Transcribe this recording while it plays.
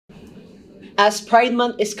As Pride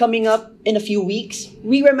Month is coming up in a few weeks,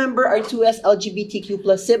 we remember our 2S LGBTQ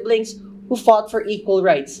plus siblings who fought for equal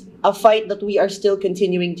rights, a fight that we are still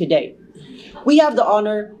continuing today. We have the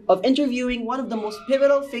honor of interviewing one of the most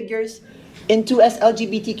pivotal figures in 2S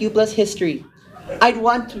LGBTQ plus history. I'd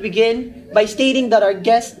want to begin by stating that our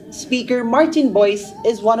guest speaker, Martin Boyce,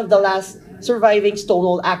 is one of the last surviving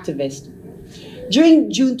Stonewall activists.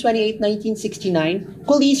 During June 28, 1969,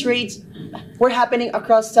 police raids were happening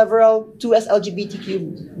across several 2S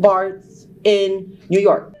LGBTQ bars in New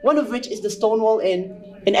York, one of which is the Stonewall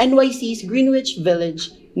Inn in NYC's Greenwich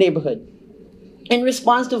Village neighborhood. In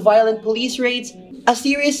response to violent police raids, a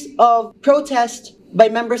series of protests by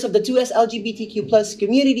members of the 2S LGBTQ plus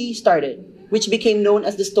community started, which became known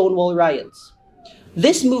as the Stonewall Riots.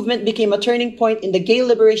 This movement became a turning point in the gay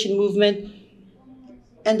liberation movement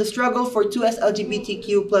and the struggle for 2S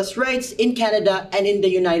LGBTQ plus rights in Canada and in the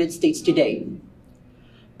United States today.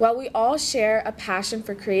 While we all share a passion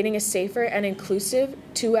for creating a safer and inclusive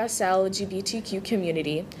 2S LGBTQ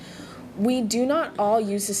community, we do not all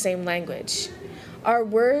use the same language. Our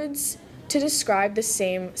words to describe the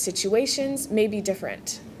same situations may be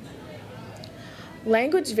different.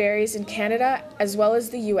 Language varies in Canada as well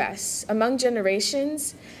as the US, among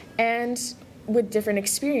generations and with different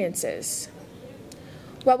experiences.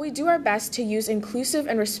 While we do our best to use inclusive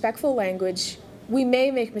and respectful language, we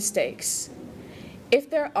may make mistakes.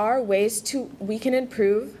 If there are ways we can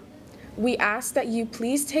improve, we ask that you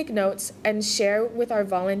please take notes and share with our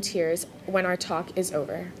volunteers when our talk is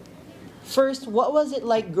over. First, what was it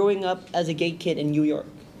like growing up as a gay kid in New York?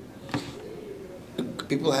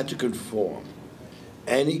 People had to conform.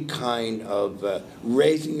 Any kind of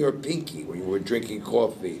raising your pinky when you were drinking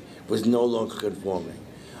coffee was no longer conforming.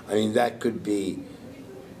 I mean, that could be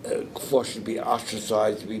forced to be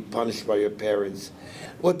ostracized, to be punished by your parents.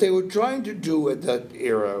 What they were trying to do at that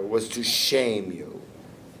era was to shame you.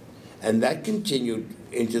 And that continued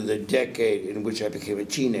into the decade in which I became a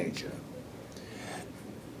teenager.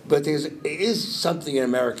 But there is something in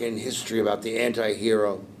American history about the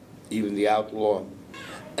anti-hero, even the outlaw.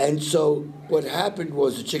 And so what happened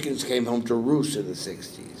was the chickens came home to roost in the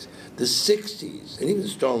 60s. The 60s, and even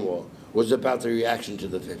Stonewall, was about the reaction to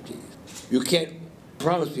the 50s. You can't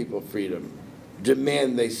promise people freedom,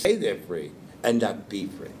 demand they say they're free, and not be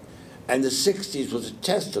free. And the 60s was a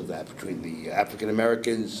test of that between the African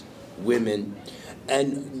Americans, women,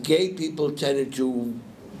 and gay people tended to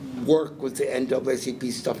work with the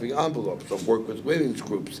NAACP stuffing envelopes or work with women's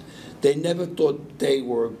groups. They never thought they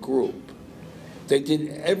were a group. They did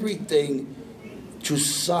everything to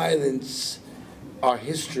silence our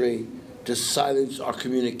history, to silence our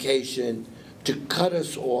communication, to cut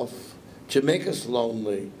us off, to make us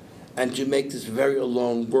lonely, and to make this very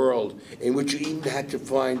alone world in which you even had to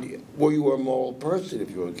find were you a moral person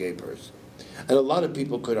if you were a gay person. And a lot of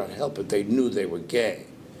people could not help it. They knew they were gay.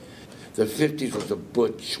 The 50s was a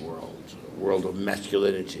butch world, a world of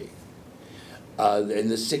masculinity. In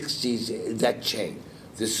the 60s, that changed.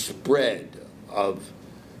 This spread of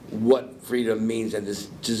what freedom means and this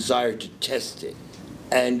desire to test it.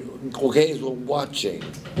 And gays were watching,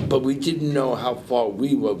 but we didn't know how far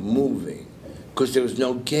we were moving because there was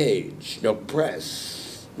no gauge, no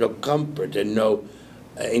press, no comfort, and no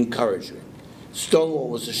encouragement. Stonewall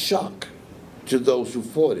was a shock to those who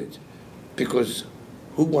fought it because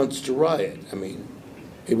who wants to riot? I mean,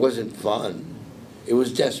 it wasn't fun. It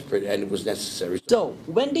was desperate and it was necessary. So,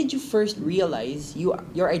 when did you first realize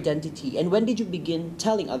your identity and when did you begin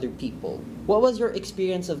telling other people? What was your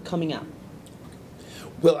experience of coming out?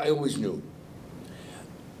 Well, I always knew.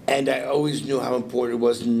 And I always knew how important it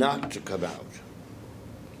was not to come out.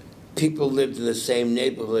 People lived in the same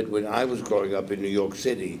neighborhood when I was growing up in New York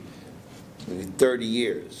City, maybe 30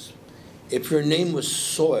 years. If your name was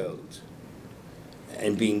soiled,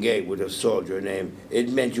 and being gay would have soiled your name, it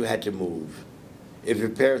meant you had to move. If your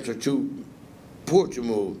parents were too poor to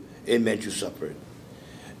move, it meant you suffered.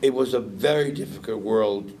 It was a very difficult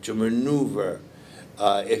world to maneuver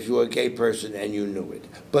if you were a gay person and you knew it.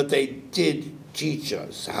 But they did teach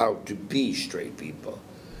us how to be straight people,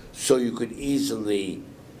 so you could easily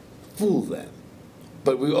fool them.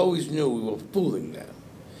 But we always knew we were fooling them.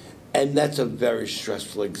 And that's a very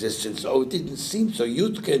stressful existence. Oh, it didn't seem so.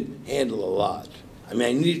 Youth can handle a lot. I mean,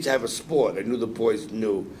 I needed to have a sport. I knew the boys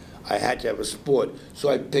knew I had to have a sport. So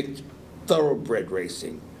I picked thoroughbred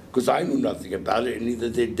racing, because I knew nothing about it, and neither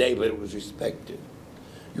did they, but it was respected.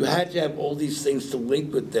 You had to have all these things to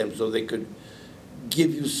link with them so they could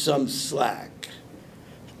give you some slack.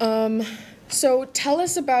 So tell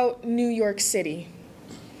us about New York City.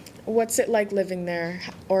 What's it like living there,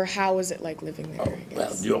 or how was it like living there? I Well,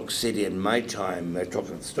 guess? New York City in my time, I talked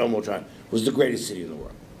about Stonewall time, was the greatest city in the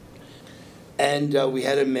world. And we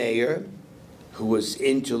had a mayor who was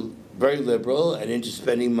very liberal and into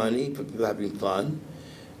spending money for people having fun.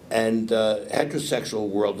 And the heterosexual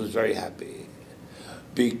world was very happy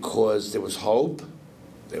because there was hope,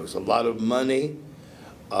 there was a lot of money,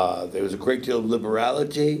 there was a great deal of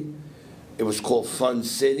liberality. It was called Fun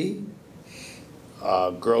City.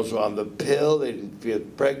 Girls were on the pill, they didn't fear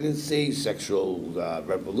pregnancy, sexual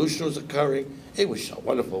revolution was occurring. It was a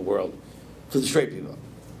wonderful world for the straight people.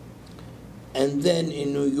 And then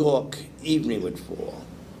in New York, evening would fall.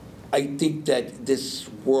 I think that this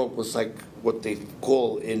world was like what they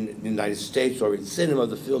call in the United States or in cinema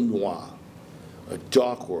the film noir, a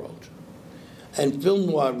dark world. And film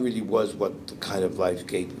noir really was what the kind of life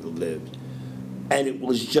gay people lived. And it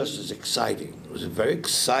was just as exciting. It was a very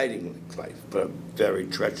exciting life, but a very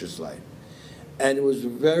treacherous life. And it was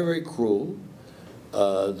very, very cruel.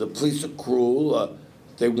 The police are cruel.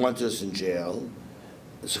 They want us in jail.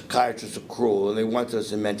 The psychiatrists are cruel, and they wanted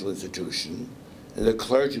us in mental institution. And the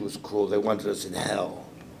clergy was cruel. They wanted us in hell.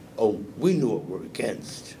 Oh, we knew what we were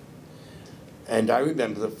against. And I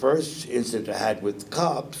remember the first incident I had with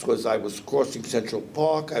cops was I was crossing Central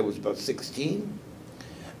Park. I was about 16,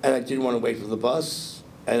 and I didn't want to wait for the bus.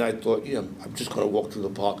 And I thought, I'm just going to walk through the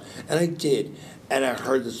park. And I did. And I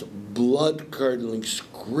heard this blood-curdling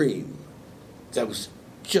scream that was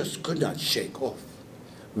just could not shake off.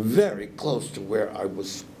 Very close to where I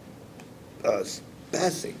was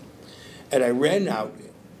passing. And I ran out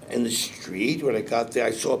in the street. When I got there,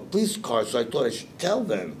 I saw a police car, so I thought I should tell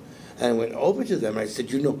them. And I went over to them, and I said,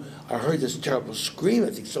 I heard this terrible scream.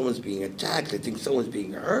 I think someone's being attacked. I think someone's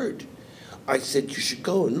being hurt. I said, you should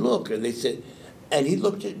go and look. And they said, and he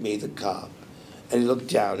looked at me, the cop, and he looked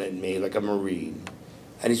down at me like a Marine,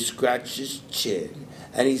 and he scratched his chin,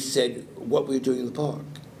 and he said, what were you doing in the park?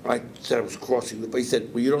 I said I was crossing the park. He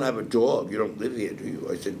said, well, you don't have a dog. You don't live here, do you?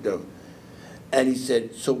 I said, no. And he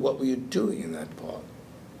said, so what were you doing in that park?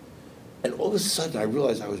 And all of a sudden, I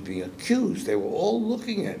realized I was being accused. They were all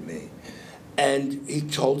looking at me. And he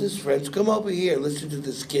told his friends, come over here, listen to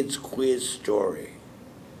this kid's queer story.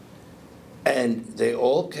 And they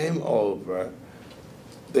all came over.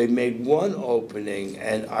 They made one opening,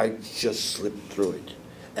 and I just slipped through it.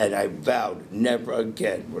 And I vowed never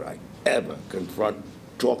again would I ever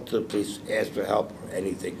talk to the police, ask for help or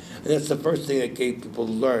anything. And that's the first thing that gay people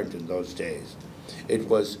learned in those days. It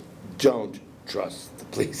was, don't trust the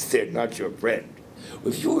police. They're not your friend.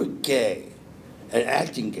 If you were gay and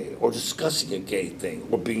acting gay or discussing a gay thing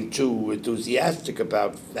or being too enthusiastic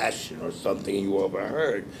about fashion or something and you were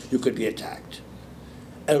overheard, you could be attacked.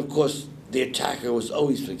 And of course, the attacker was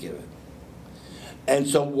always forgiven. And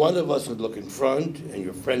so one of us would look in front, and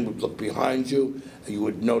your friend would look behind you, and you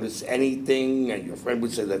would notice anything, and your friend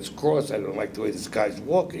would say, let's cross, I don't like the way this guy's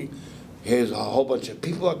walking. Here's a whole bunch of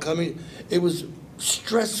people are coming. It was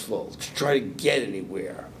stressful to try to get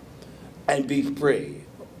anywhere and be free.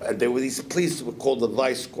 And there were these police that were called the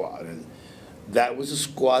Vice Squad, and that was a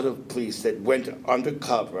squad of police that went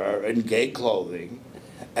undercover in gay clothing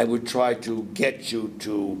and would try to get you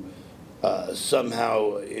to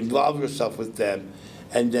somehow involve yourself with them,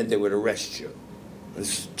 and then they would arrest you.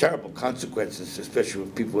 There's terrible consequences, especially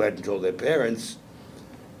with people who hadn't told their parents.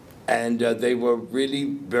 And they were really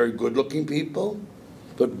very good-looking people.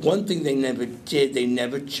 But one thing they never did, they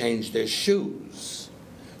never changed their shoes.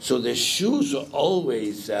 So their shoes were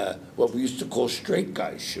always what we used to call straight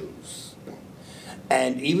guy shoes.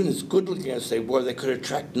 And even as good-looking as they were, they could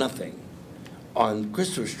attract nothing on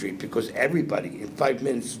Christopher Street because everybody in 5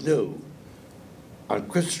 minutes knew on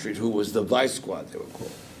Christopher Street who was the Vice Squad, they were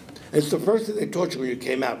called. And it's the first thing they taught you when you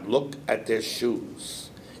came out, look at their shoes.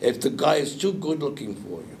 If the guy is too good-looking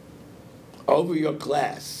for you, over your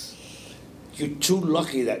class, you're too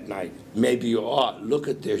lucky that night. Maybe you are. Look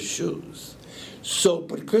at their shoes. So,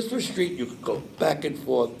 but Christopher Street, you could go back and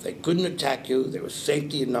forth. They couldn't attack you. There was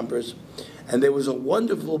safety in numbers. And there was a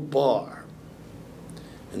wonderful bar.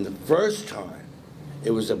 And the first time,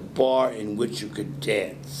 it was a bar in which you could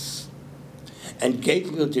dance. And gay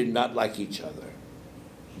people did not like each other.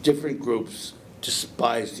 Different groups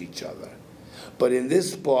despised each other. But in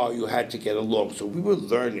this bar, you had to get along. So we were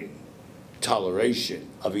learning toleration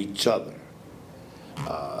of each other.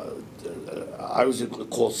 I was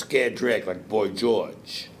called Scared Drag, like Boy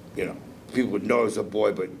George. People would know I was a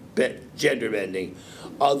boy, but gender bending.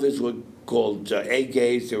 Others were called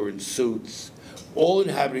A-gays. They were in suits, all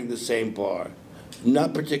inhabiting the same bar,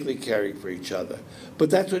 not particularly caring for each other. But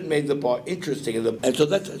that's what made the bar interesting. And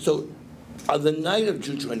so on the night of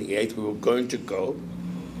June 28th, we were going to go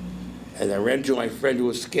And I ran into my friend who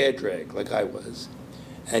was scared drag, like I was.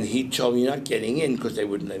 And he told me, you're not getting in, because they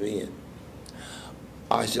wouldn't let me in.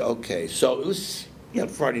 I said, okay. So it was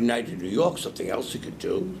Friday night in New York, something else you could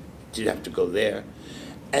do. Didn't have to go there.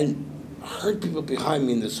 And I heard people behind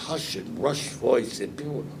me in this hush and rush voice, and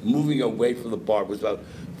people moving away from the bar. It was about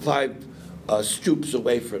 5 stoops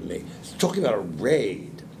away from me. It's talking about a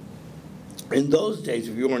raid. In those days,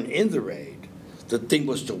 if you weren't in the raid, the thing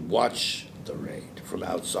was to watch the raid from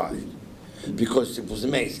outside, because it was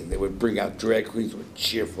amazing. They would bring out drag queens who were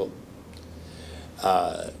cheerful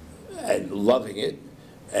and loving it,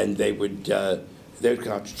 and they would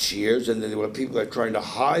come out to cheers, and then there were people that were trying to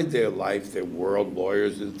hide their life, their world,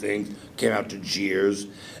 lawyers and things, came out to jeers,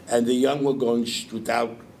 and the young were going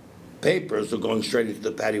without papers, were going straight into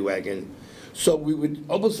the paddy wagon. So we would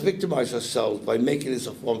almost victimize ourselves by making this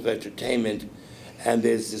a form of entertainment, and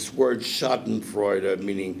there's this word schadenfreude,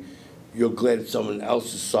 meaning you're glad it's someone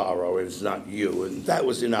else's sorrow and it's not you, and that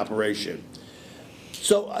was in operation.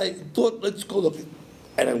 So I thought, let's go look,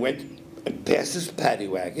 and I went and passed this paddy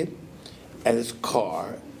wagon and this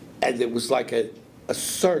car, and there was like a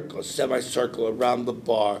circle, a semicircle around the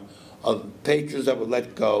bar of patrons that were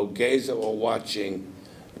let go, gays that were watching,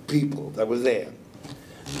 people that were there.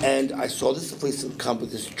 And I saw this policeman come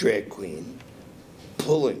with this drag queen,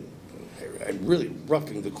 pulling and really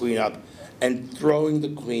roughing the queen up and throwing the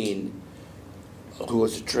queen, who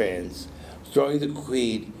was a trans, throwing the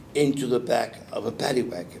queen into the back of a paddy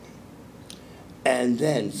wagon. And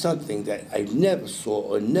then something that I never saw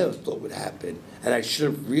or never thought would happen, and I should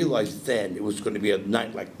have realized then it was going to be a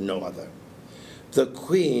night like no other. The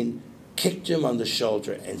queen kicked him on the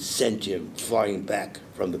shoulder and sent him flying back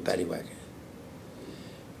from the paddy wagon.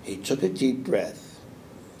 He took a deep breath,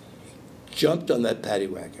 jumped on that paddy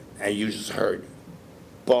wagon, and you just heard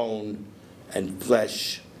bone and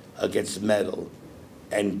flesh against metal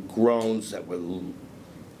and groans that were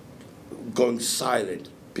going silent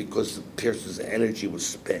because Pierce's energy was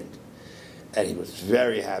spent. And he was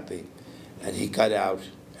very happy. And he got out,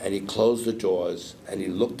 and he closed the doors, and he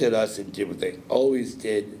looked at us and did what they always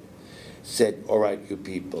did, said, all right, you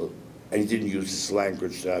people, and he didn't use this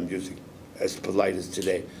language that I'm using as polite as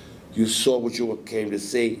today. You saw what you came to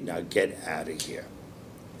see, now get out of here.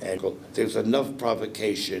 And there's enough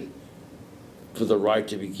provocation for the riot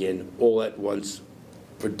to begin all at once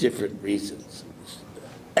for different reasons.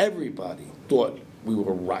 Everybody thought we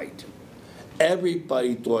were right.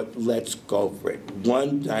 Everybody thought, let's go for it.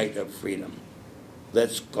 One night of freedom.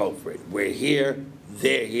 Let's go for it. We're here,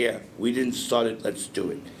 they're here. We didn't start it, let's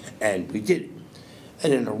do it. And we did it.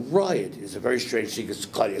 And in a riot is a very strange thing. It's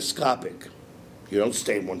kaleidoscopic. You don't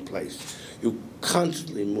stay in one place. You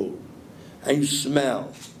constantly move. And you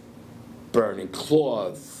smell burning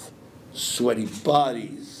cloth, sweaty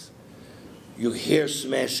bodies. You hear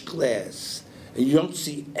smashed glass. And you don't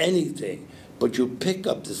see anything, but you pick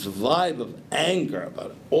up this vibe of anger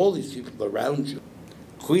about all these people around you.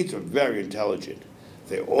 Queens are very intelligent.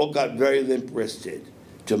 They all got very limp-wristed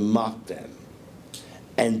to mock them.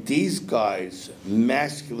 And these guys,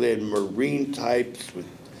 masculine Marine types with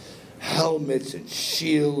helmets and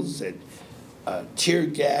shields and tear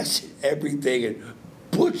gas and everything, and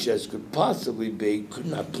butch as could possibly be, could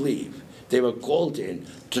not believe they were called in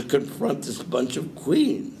to confront this bunch of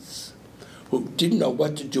queens who didn't know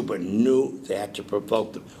what to do but knew they had to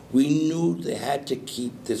provoke them. We knew they had to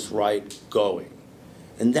keep this riot going.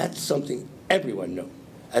 And that's something everyone knew,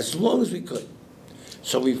 as long as we could.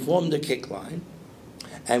 So we formed a kick line,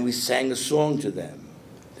 and we sang a song to them,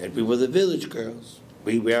 that we were the village girls.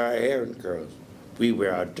 We wear our hair in curls. We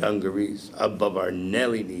wear our dungarees above our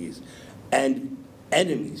Nelly knees. And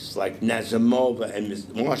enemies like Nazimova and Miss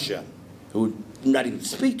Marsha, who would not even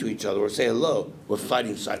speak to each other or say hello, were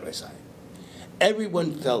fighting side by side.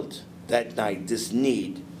 Everyone felt that night this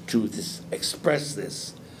need to express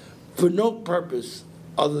this for no purpose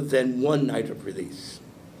other than one night of release.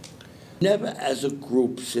 Never as a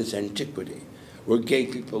group since antiquity were gay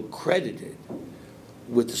people credited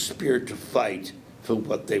with the spirit to fight for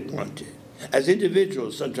what they wanted. As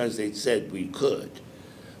individuals, sometimes they said we could,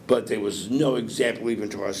 but there was no example even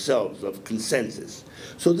to ourselves of consensus.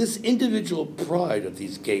 So this individual pride of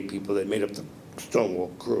these gay people that made up the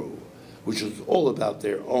Stonewall crew, which was all about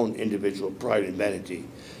their own individual pride and vanity,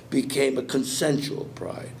 became a consensual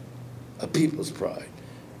pride, a people's pride.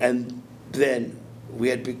 And then we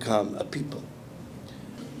had become a people.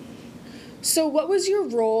 So what was your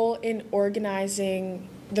role in organizing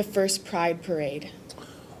the first Pride Parade?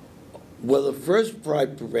 Well, the first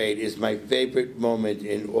Pride Parade is my favorite moment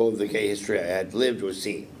in all of the gay history I had lived or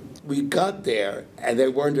seen. We got there, and there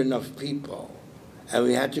weren't enough people, and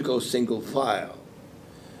we had to go single file.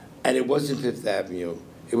 And it wasn't Fifth Avenue.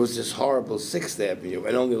 It was this horrible Sixth Avenue,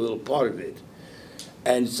 and only a little part of it.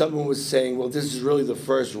 And someone was saying, well, this is really the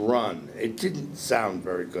first run. It didn't sound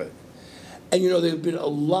very good. And, there had been a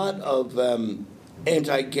lot of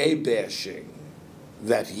anti-gay bashing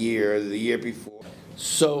that year, the year before.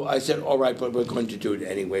 So I said, all right, but we're going to do it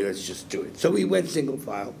anyway. Let's just do it. So we went single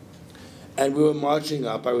file, and we were marching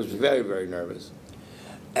up. I was very, very nervous.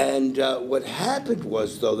 And what happened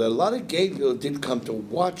was, though, that a lot of gay people did come to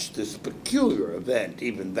watch this peculiar event,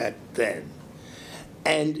 even back then.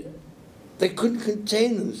 And they couldn't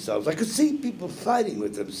contain themselves. I could see people fighting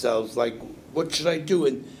with themselves, like, what should I do?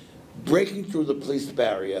 And breaking through the police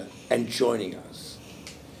barrier and joining us.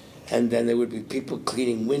 And then there would be people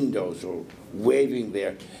cleaning windows or waving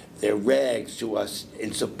their rags to us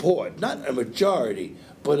in support. Not a majority,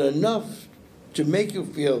 but enough to make you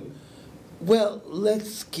feel, well,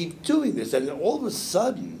 let's keep doing this. And all of a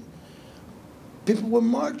sudden, people were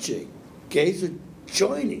marching. Gays were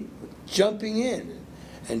joining, jumping in.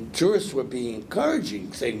 And tourists were being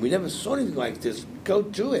encouraging, saying, we never saw anything like this, go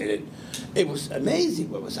do it. And it was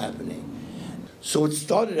amazing what was happening. So it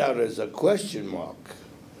started out as a question mark,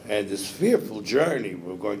 and this fearful journey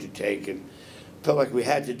we were going to take, and felt like we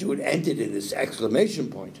had to do it, ended in this exclamation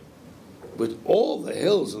point, with all the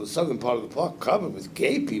hills in the southern part of the park covered with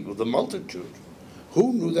gay people, the multitude.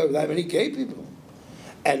 Who knew there were that many gay people?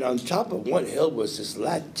 And on top of one hill was this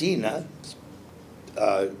Latina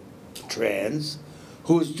trans,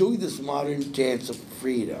 who was doing this modern dance of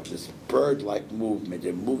freedom, this bird-like movement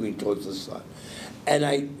and moving towards the sun. And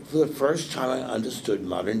for the first time, I understood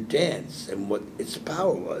modern dance and what its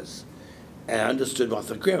power was. And I understood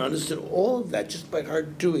Martha Graham, I understood all of that just by her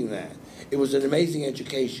doing that. It was an amazing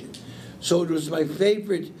education. So it was my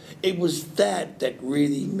favorite. It was that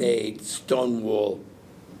really made Stonewall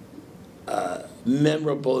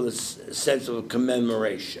memorable in the sense of a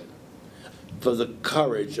commemoration for the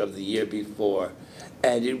courage of the year before.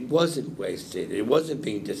 And it wasn't wasted. It wasn't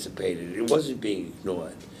being dissipated. It wasn't being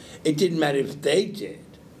ignored. It didn't matter if they did.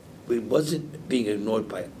 It wasn't being ignored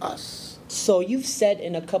by us. So you've said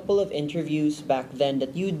in a couple of interviews back then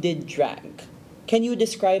that you did drag. Can you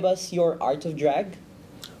describe us your art of drag?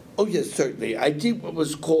 Oh, yes, certainly. I did what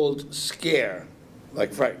was called scare,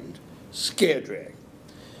 like frightened, scare drag.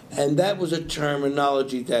 And that was a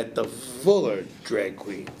terminology that the fuller drag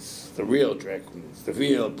queens, the real drag queens, the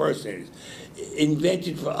female impersonators,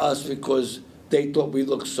 invented for us because they thought we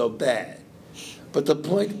looked so bad. But the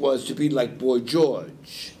point was to be like Boy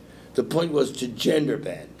George. The point was to gender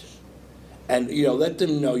bend. And, let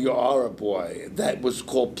them know you are a boy. That was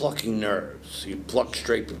called plucking nerves. You pluck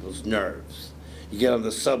straight people's nerves. You get on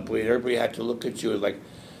the subway and everybody had to look at you like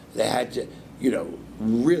they had to,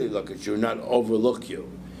 really look at you and not overlook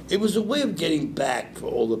you. It was a way of getting back for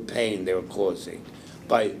all the pain they were causing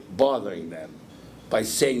by bothering them, by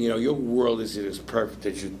saying, your world isn't as perfect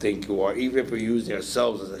as you think you are, even if we're using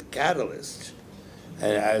ourselves as a catalyst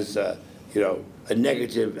and as a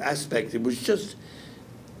negative aspect. It was just,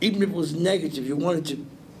 even if it was negative, you wanted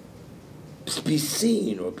to be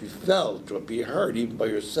seen or be felt or be heard even by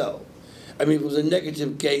yourself. I mean, if it was a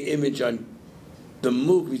negative gay image on the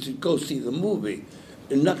movies, you'd go see the movie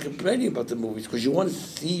and not complaining about the movies because you want to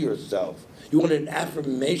see yourself. You want an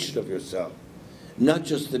affirmation of yourself, not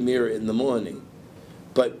just the mirror in the morning.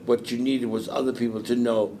 But what you needed was other people to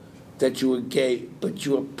know that you were gay, but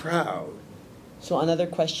you were proud. So another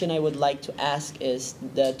question I would like to ask is,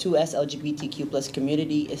 the 2S LGBTQ plus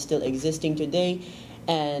community is still existing today,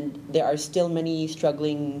 and there are still many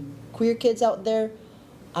struggling queer kids out there.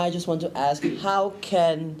 I just want to ask, how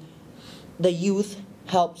can the youth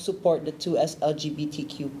help support the 2S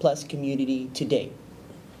LGBTQ plus community today?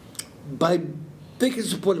 They can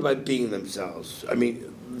support it by being themselves. I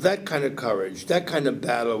mean, that kind of courage, that kind of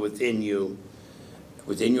battle within you,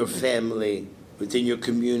 within your family, within your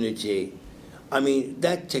community, I mean,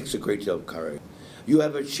 that takes a great deal of courage. You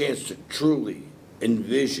have a chance to truly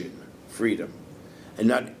envision freedom, and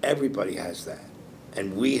not everybody has that,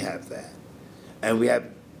 and we have that. And we have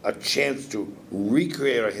a chance to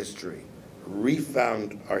recreate our history,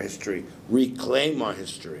 refound our history, reclaim our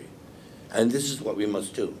history. And this is what we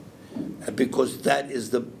must do. And because that is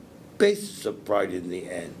the basis of pride in the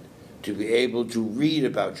end, to be able to read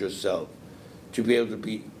about yourself, to be able to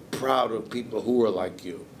be proud of people who are like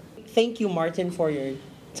you. Thank you, Martin, for your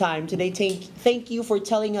time today. Thank you for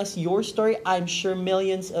telling us your story. I'm sure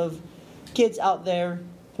millions of kids out there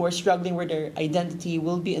who are struggling with their identity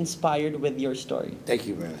will be inspired with your story. Thank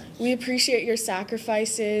you very much. We appreciate your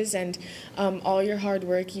sacrifices and all your hard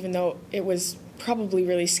work, even though it was probably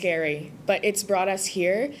really scary. But it's brought us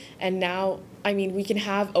here, and now, I mean, we can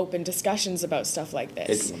have open discussions about stuff like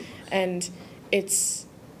this. And it's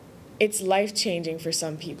life-changing for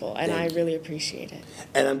some people, and I really appreciate it.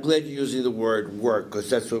 And I'm glad you're using the word work, because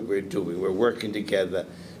that's what we're doing. We're working together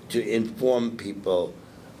to inform people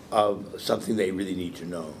of something they really need to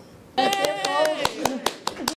know. Hey!